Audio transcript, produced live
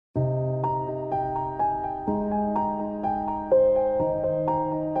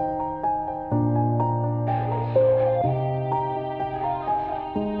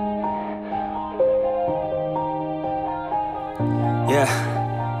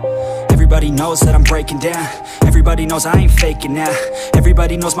Everybody knows that I'm breaking down. Everybody knows I ain't faking now.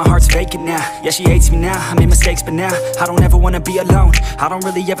 Everybody knows my heart's vacant now. Yeah, she hates me now, I made mistakes, but now I don't ever wanna be alone. I don't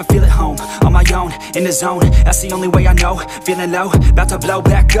really ever feel at home. On my own, in the zone, that's the only way I know. Feeling low, about to blow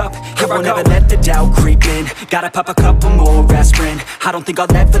back up. I won't ever let the doubt creep in. Gotta pop a couple more aspirin. I don't think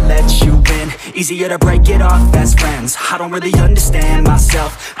I'll ever let you in. Easier to break it off best friends. I don't really understand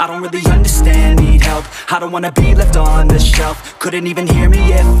myself. I don't really understand, need help. I don't wanna be left on the shelf. Couldn't even hear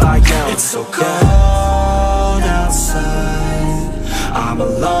me if I yelled. It's so cold outside, I'm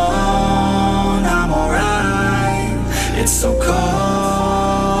alone, I'm alright. It's so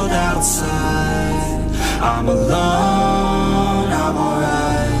cold outside, I'm alone, I'm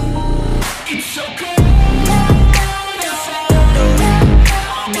alright. It's so cold.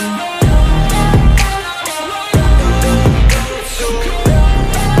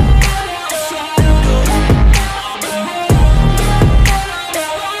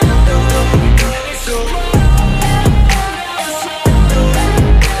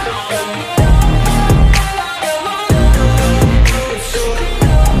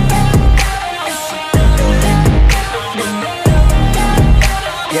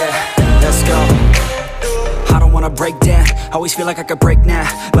 Break down, always feel like I could break now,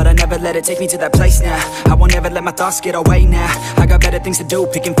 but I never let it take me to that place now. I won't ever let my thoughts get away now. I got better things to do,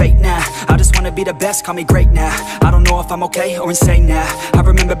 picking fate now. I just wanna be the best, call me great now. I don't know if I'm okay or insane now. I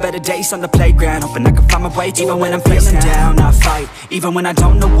remember better days on the playground, hoping I can find my way even when I'm feeling down. I fight, even when I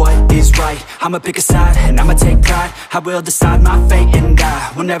don't know what is right. I'ma pick a side, and I'ma take pride. I will decide my fate, and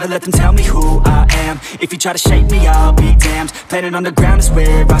I will never let them tell me who I am. If you try to shape me, I'll be damned. Planet on the ground is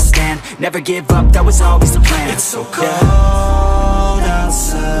where I stand. Never give up, that was always the plan. It's so cold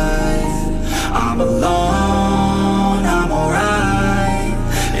outside, I'm alone, I'm alright.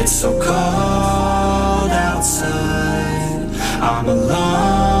 It's so cold outside, I'm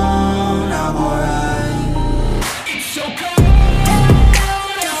alone, I'm alright. It's so cold.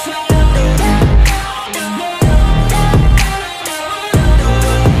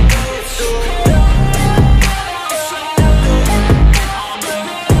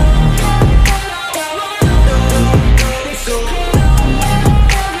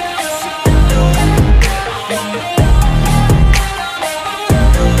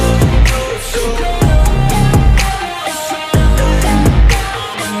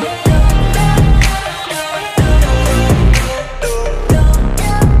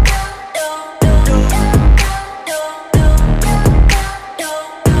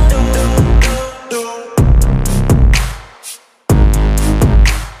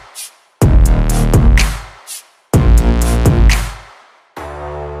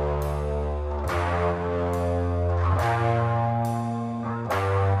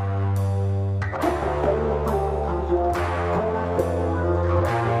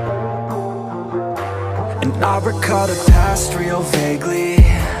 I recall the past real vaguely.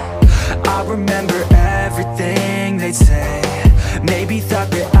 I remember everything they'd say. Maybe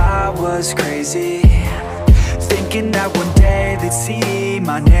thought that I was crazy, thinking that one day they'd see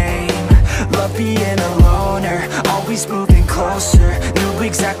my name. Love being a loner, always moving closer. Knew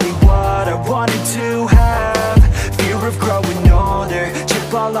exactly what I wanted to have. Fear of growing older,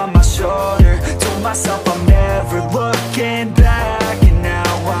 chip all on my shoulder. Told myself I'm never looking back, and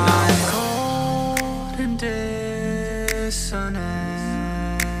now I'm cold and dissonant.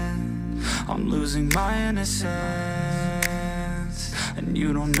 I'm losing my innocence, and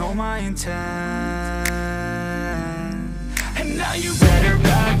you don't know my intent. And now you better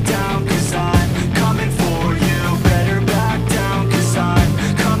back down, 'cause I'm coming for you. Better back down, 'cause I'm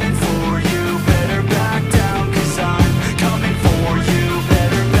coming for you. Better back down, 'cause I'm coming for you.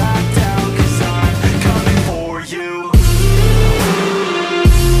 Better back down, 'cause I'm coming for you.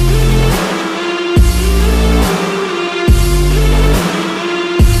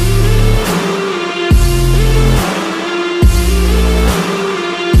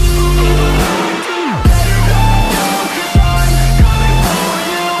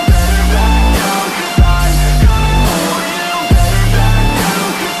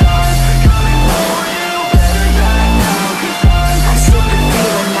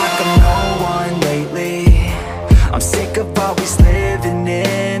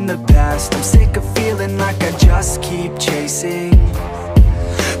 I'm sick of feeling like I just keep chasing,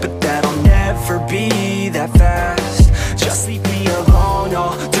 but that'll never be that fast. Just leave me alone,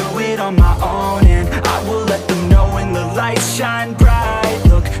 I'll do it on my own, and I will let them know when the lights shine bright.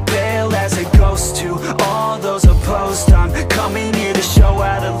 Look pale as a ghost to all those opposed. I'm coming here to show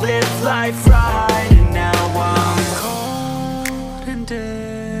how to live life right, and now I'm cold and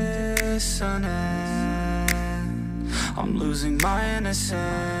dissonant. I'm losing my innocence,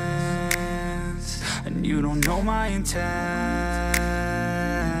 and you don't know my intent.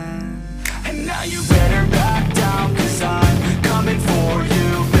 And now you better back down, 'cause I'm coming for you.